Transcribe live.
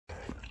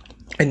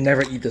I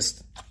never eat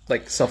this,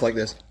 like, stuff like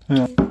this.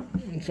 Yeah.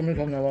 Somebody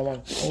called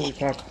 911. Holy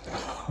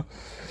fuck.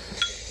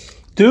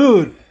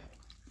 Dude!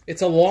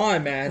 It's a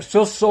lot, man. There's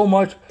still so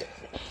much.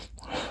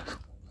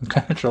 I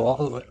can't show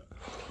all of it.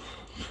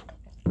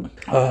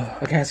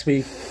 I can't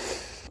speak.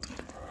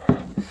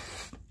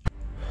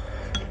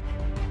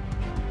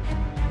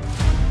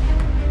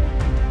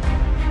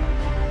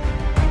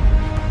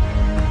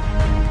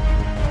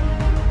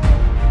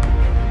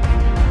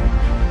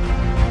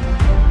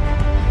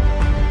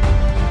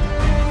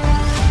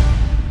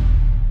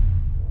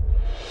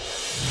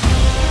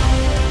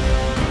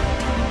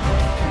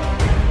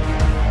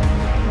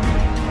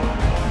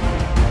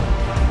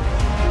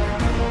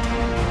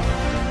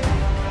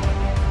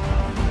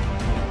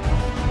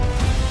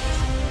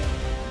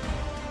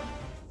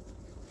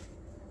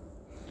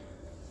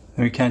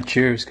 We can't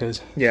cheers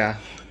because Yeah.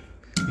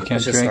 you can't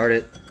Let's just drink. start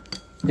it.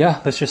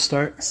 Yeah, let's just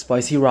start.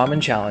 Spicy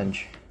ramen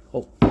challenge.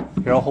 Oh,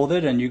 Here, I'll hold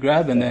it and you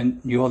grab, and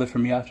then you hold it for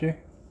me after.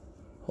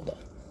 hold on.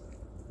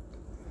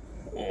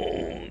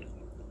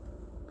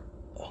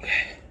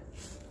 Okay.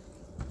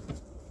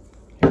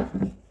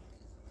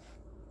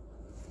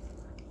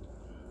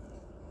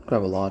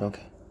 Grab a lot,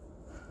 okay.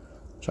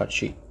 Try to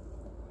cheat.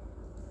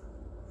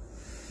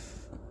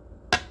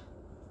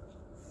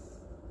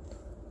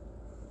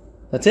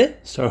 That's it?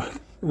 So,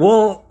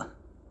 well,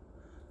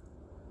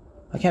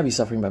 I can't be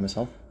suffering by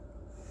myself.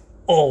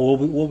 oh,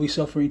 we'll be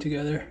suffering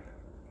together.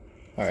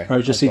 Alright. All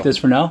right, just eat this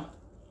for now.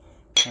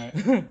 All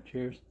right,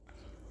 cheers.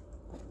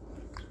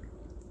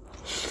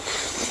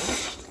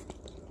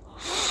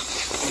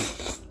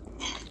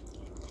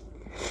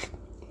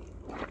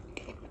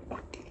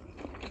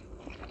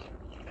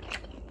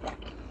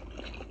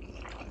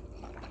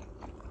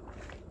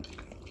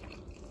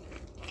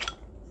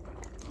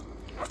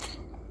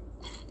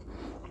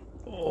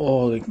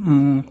 Oh, like,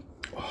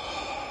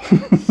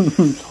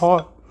 It's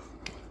hot.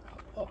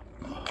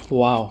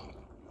 wow.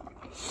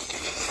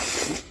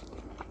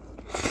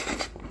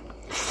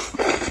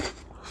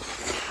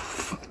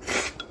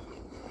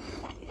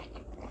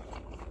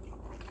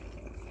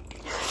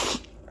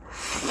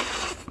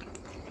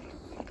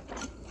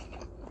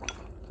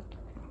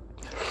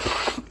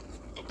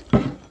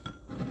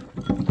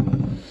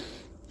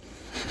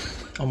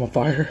 I'm on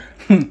fire.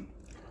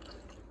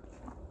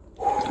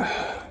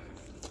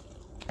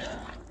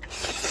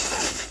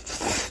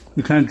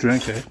 You can't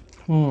drink it.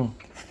 I'm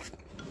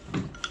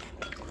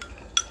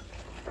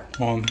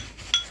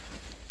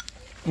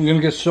gonna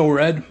get so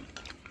red.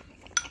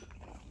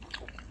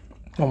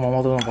 Oh, my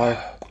mouth is on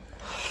fire.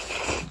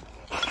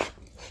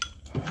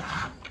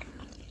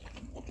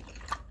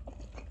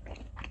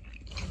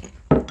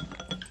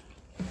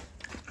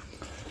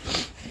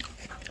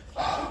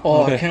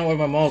 Oh, Okay. I can't wipe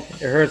my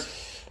mouth. It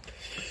hurts.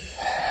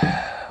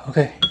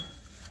 Okay.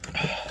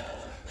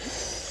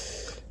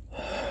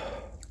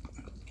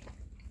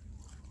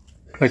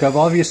 Like, I've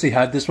obviously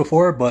had this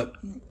before, but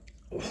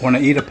when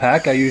I eat a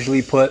pack, I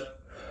usually put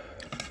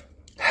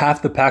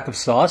half the pack of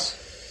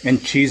sauce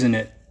and cheese in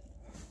it.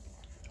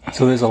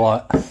 So there's a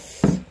lot.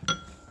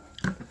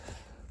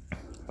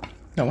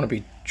 I want to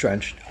be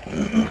drenched.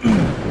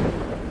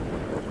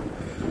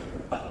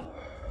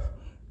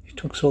 You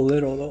took so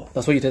little, though.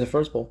 That's what you did the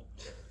first bowl.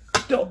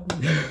 No.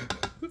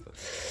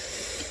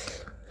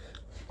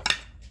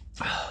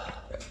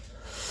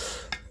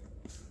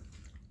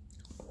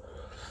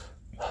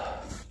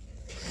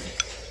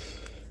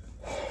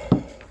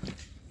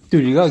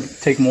 Dude, you gotta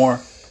take more.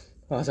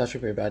 Oh, that's actually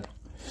pretty bad.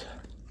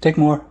 Take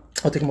more.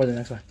 I'll take more the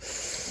next one.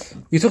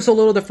 You took so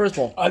little the first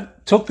bowl. I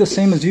took the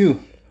same as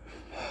you.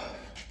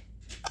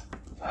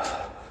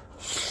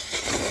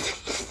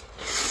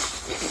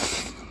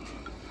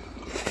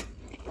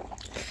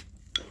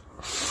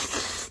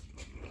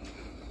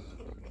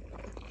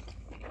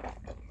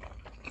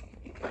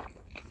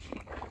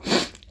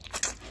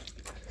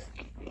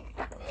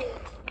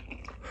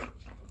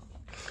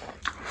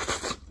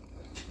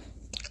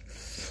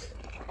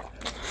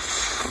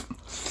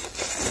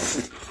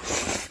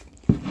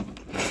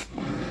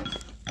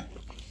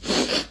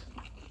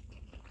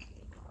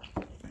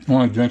 I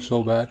want to drink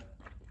so bad.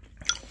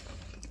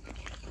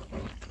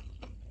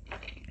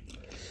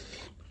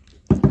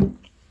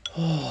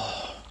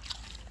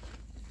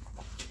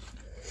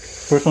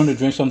 First one to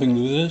drink something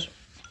loses.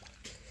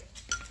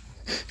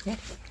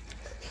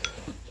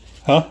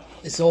 Huh?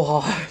 It's so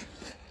hot.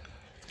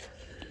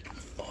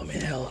 Oh,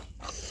 man, hell.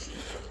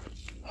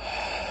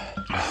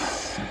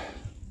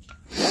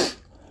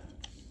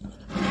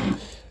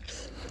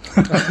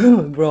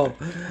 Bro,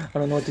 I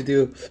don't know what to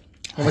do.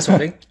 Am I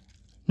sweating?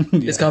 Yeah.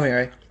 It's coming,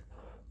 right?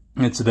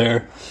 It's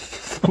there.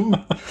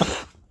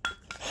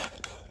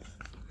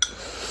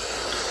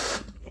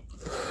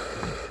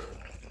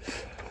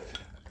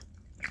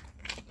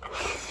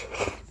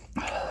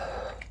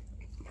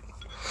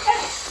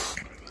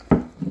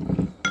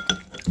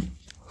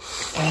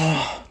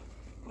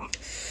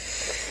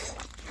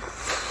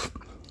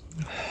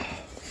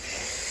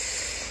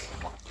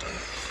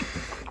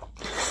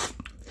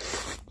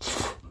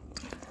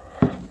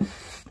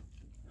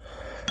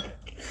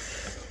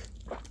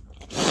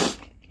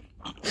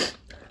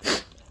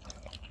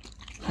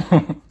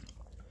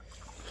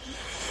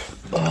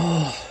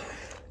 Oh.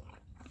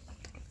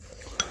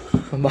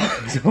 My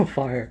mouth is on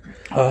fire.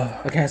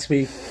 I can't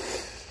speak.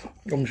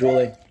 I'm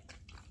drooling.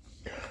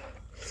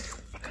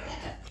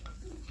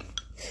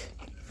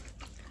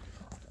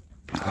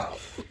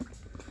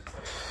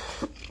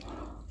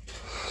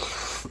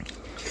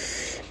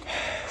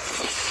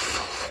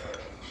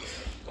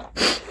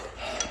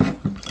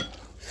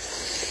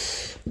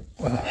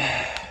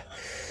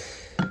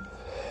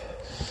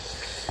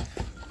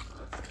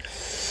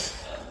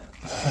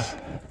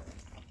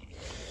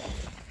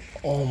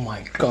 Oh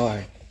my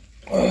god.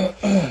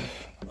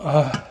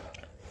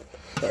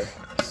 Sorry.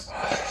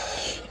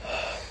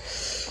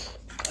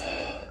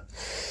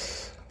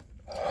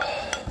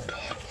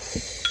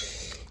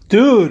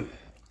 Dude,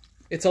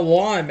 It's a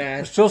lot,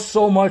 man. it's just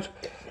so much.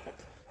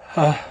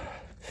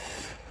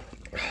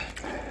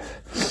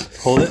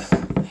 Hold it.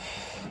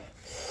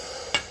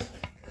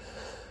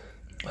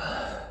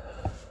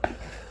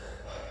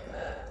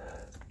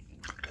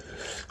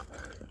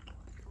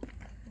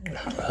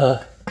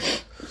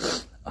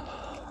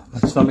 My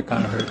stomach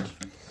kind of hurts.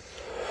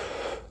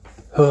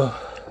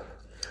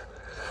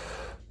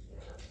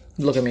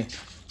 Look at me.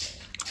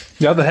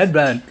 You have a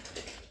headband.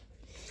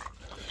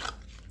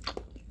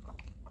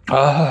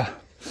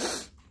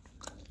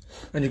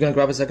 And you're gonna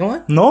grab a second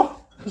one?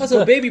 No? That's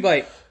a baby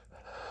bite.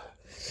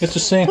 It's the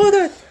same. Look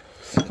at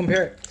that.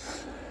 Compare it.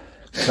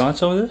 You want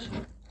some of this?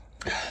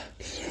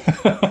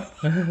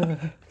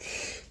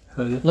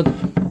 Look.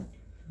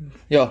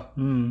 Yo.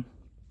 Mm.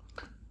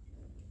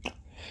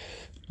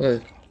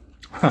 Look at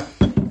it.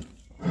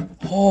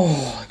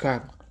 Oh,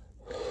 crap.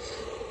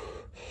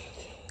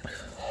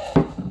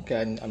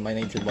 Okay, I might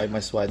need to wipe my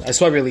sweat. I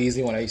sweat really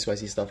easily when I eat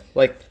spicy stuff.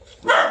 Like,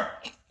 I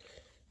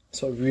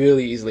sweat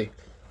really easily.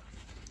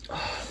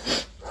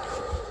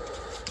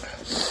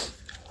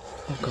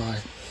 Oh god,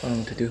 I don't know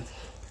what to do.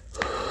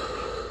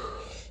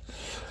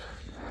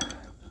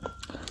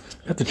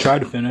 You have to try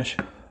to finish.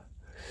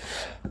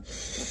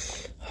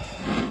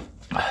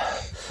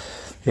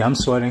 Yeah, I'm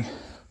sweating.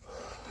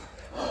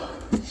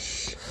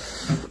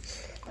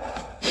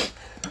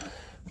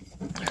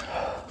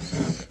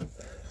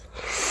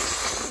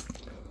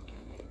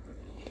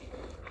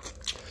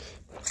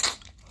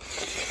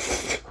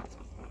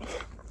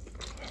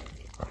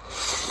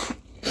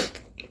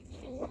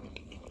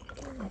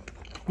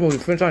 Oh, you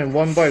finish that in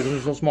one bite because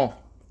it's so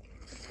small.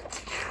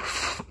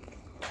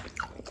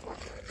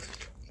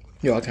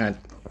 Yo, I can't.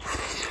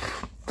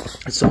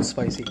 It's so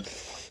spicy.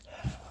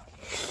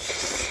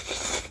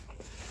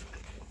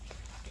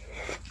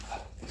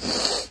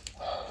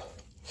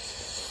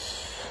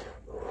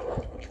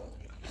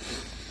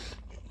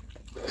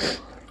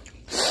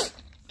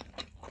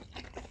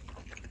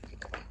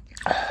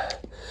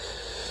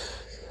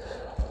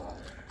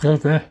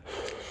 Okay.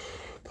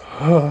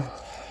 Oh.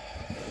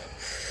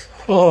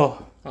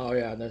 Oh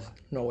yeah, there's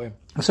no way.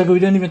 Looks like we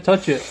didn't even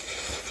touch it.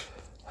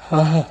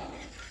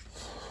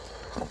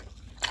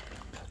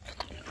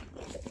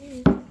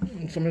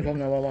 Somebody call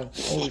 911.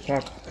 Holy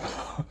crap.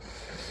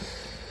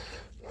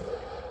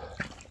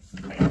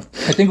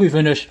 I think we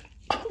finished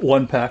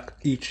one pack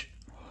each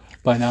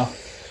by now.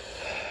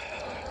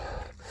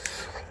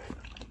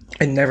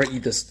 I never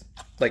eat this,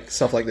 like,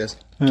 stuff like this.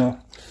 Yeah.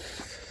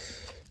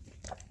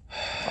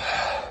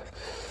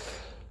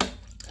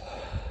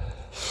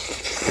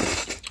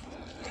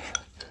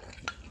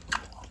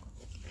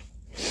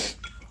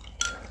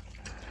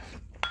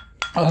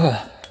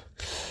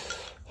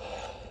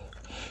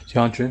 Do you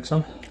want to drink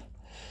some?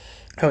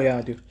 Hell yeah,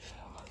 I do.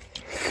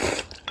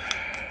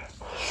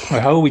 Or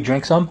how will we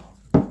drink some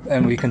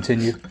and we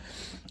continue?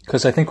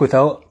 Because I think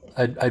without,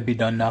 I'd be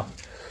done now.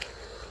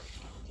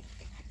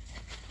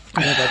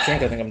 If I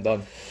drink, I think I'm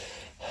done.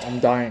 I'm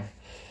dying.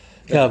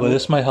 Yeah, but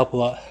this might help a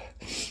lot.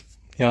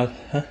 Yeah.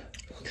 Huh?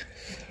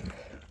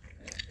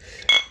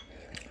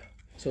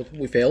 So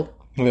we failed?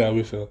 Yeah,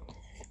 we feel.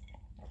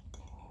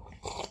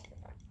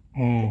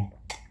 Mm.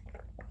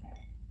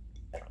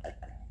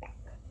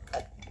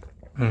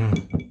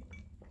 Mm.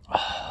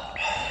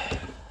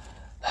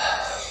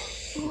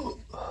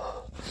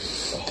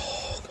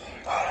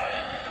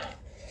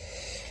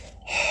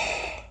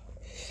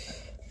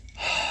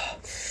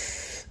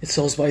 It's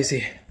so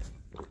spicy.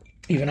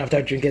 Even after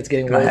I drink it, it's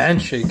getting My worse.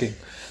 hand's shaking.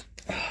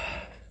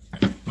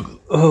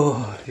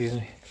 Oh, excuse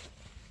me.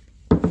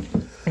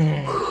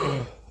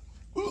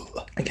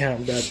 I can't,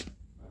 I'm dead.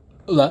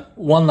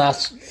 One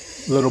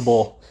last little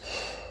bowl.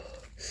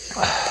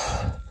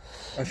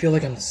 I feel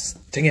like I'm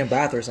taking a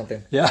bath or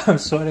something. Yeah, I'm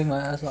sweating my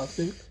ass off,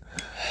 dude.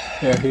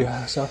 Here you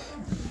have some.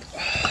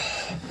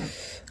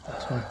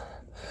 That's fine.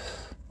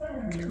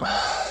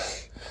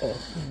 Oh,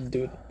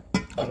 dude.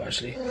 I'm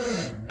actually...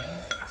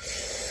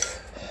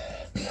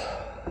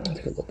 I'll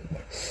take a little bit more.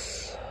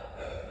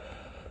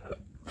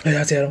 Hey,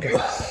 that's it, I don't care.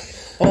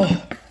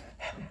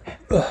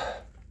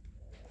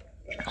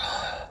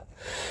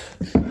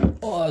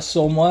 Oh,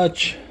 so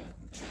much.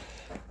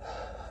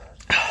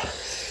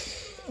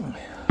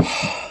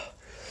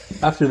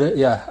 After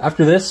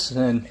this,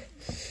 then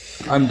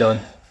I'm done.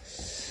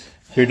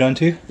 You're done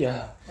too?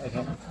 Yeah,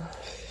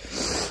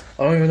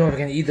 I don't even know if I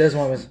can eat this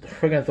one. It's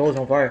freaking throws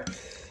on fire.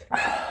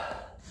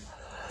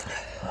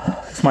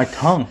 It's my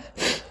tongue.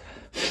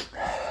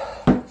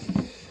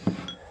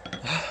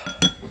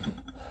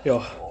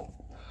 Yo.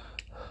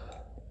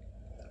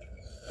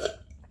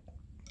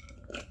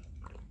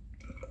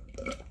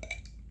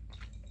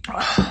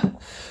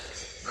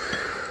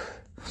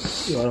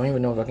 Yo, I don't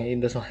even know if I can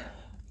eat this one.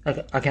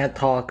 I can't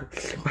talk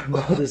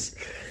about this.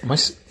 My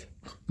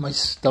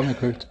stomach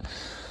hurts.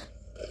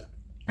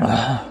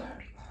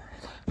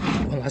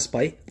 One last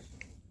bite.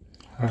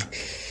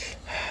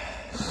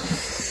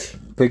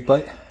 Big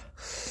bite.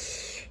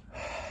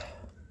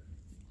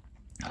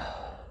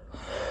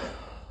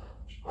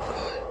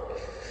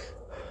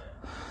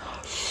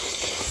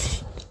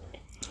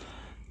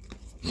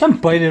 You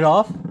can't bite it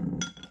off.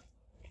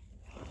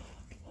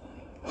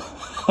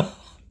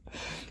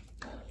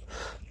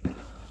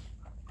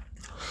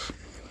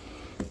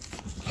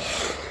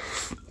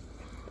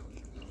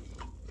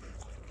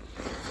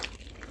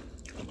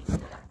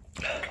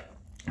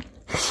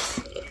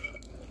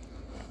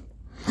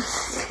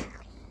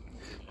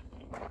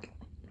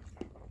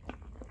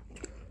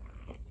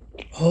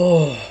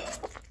 Oh.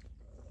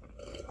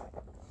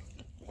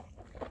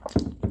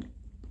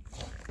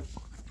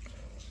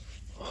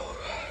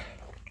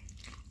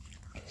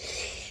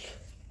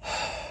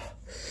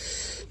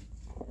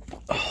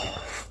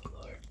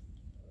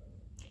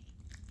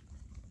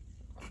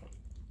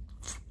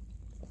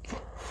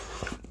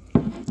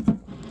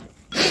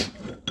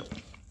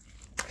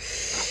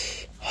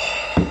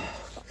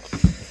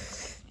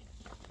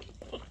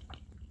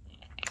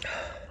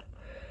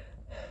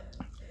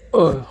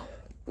 Oh.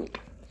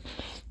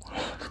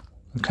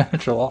 I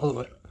can't show all of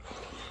it.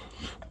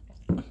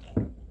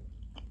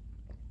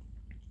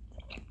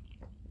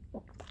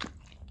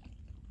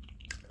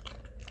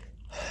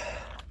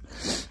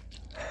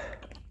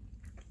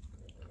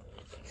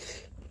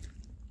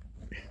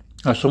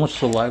 There's so much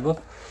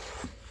saliva.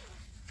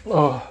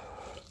 Oh.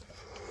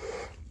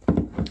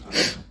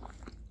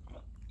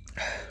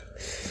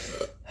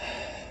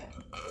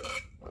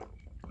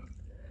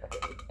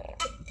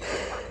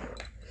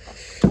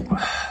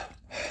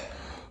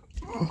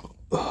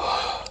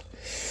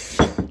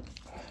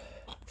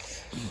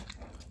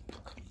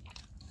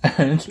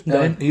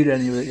 I didn't eat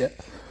any of it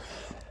yet.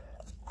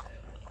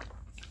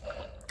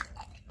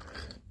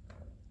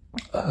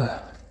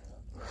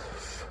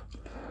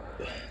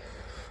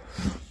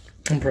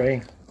 I'm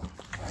praying.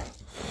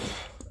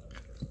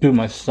 Dude,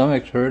 my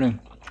stomach's hurting.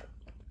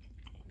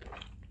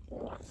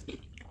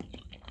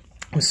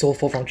 I'm so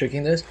full from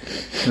drinking this.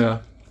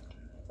 Yeah.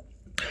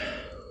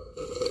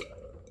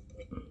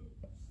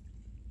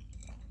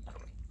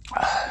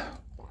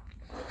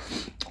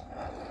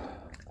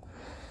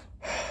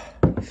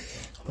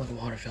 I'm like a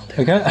water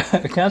fountain.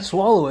 I can't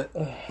swallow it.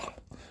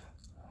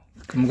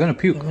 I'm gonna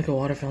puke. I'm like a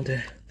water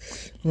fountain.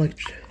 I'm like,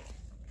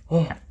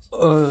 oh.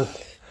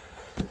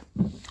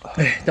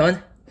 Hey,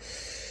 done?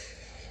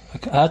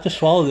 I have to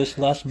swallow this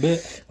last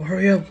bit. Oh,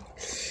 hurry up.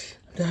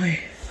 I'm dying.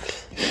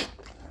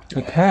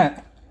 I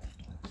can't.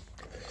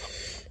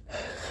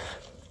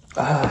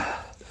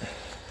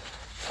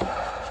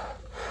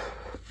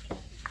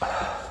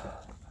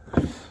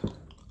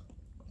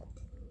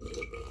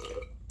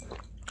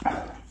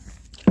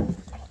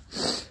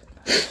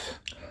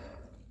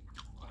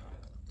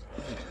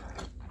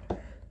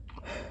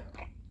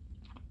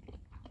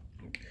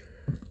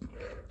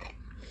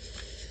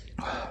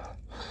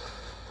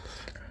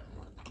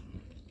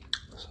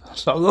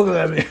 Stop looking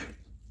at me.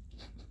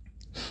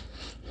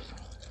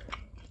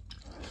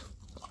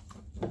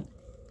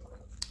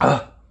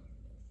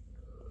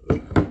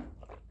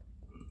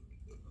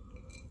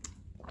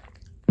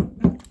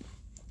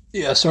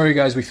 Yeah, sorry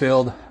guys, we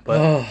failed,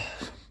 but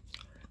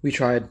we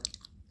tried.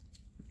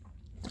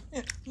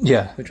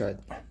 Yeah, We tried.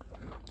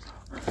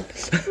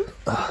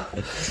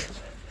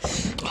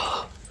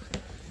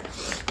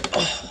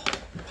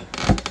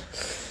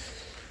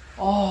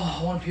 Oh,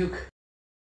 I want to puke.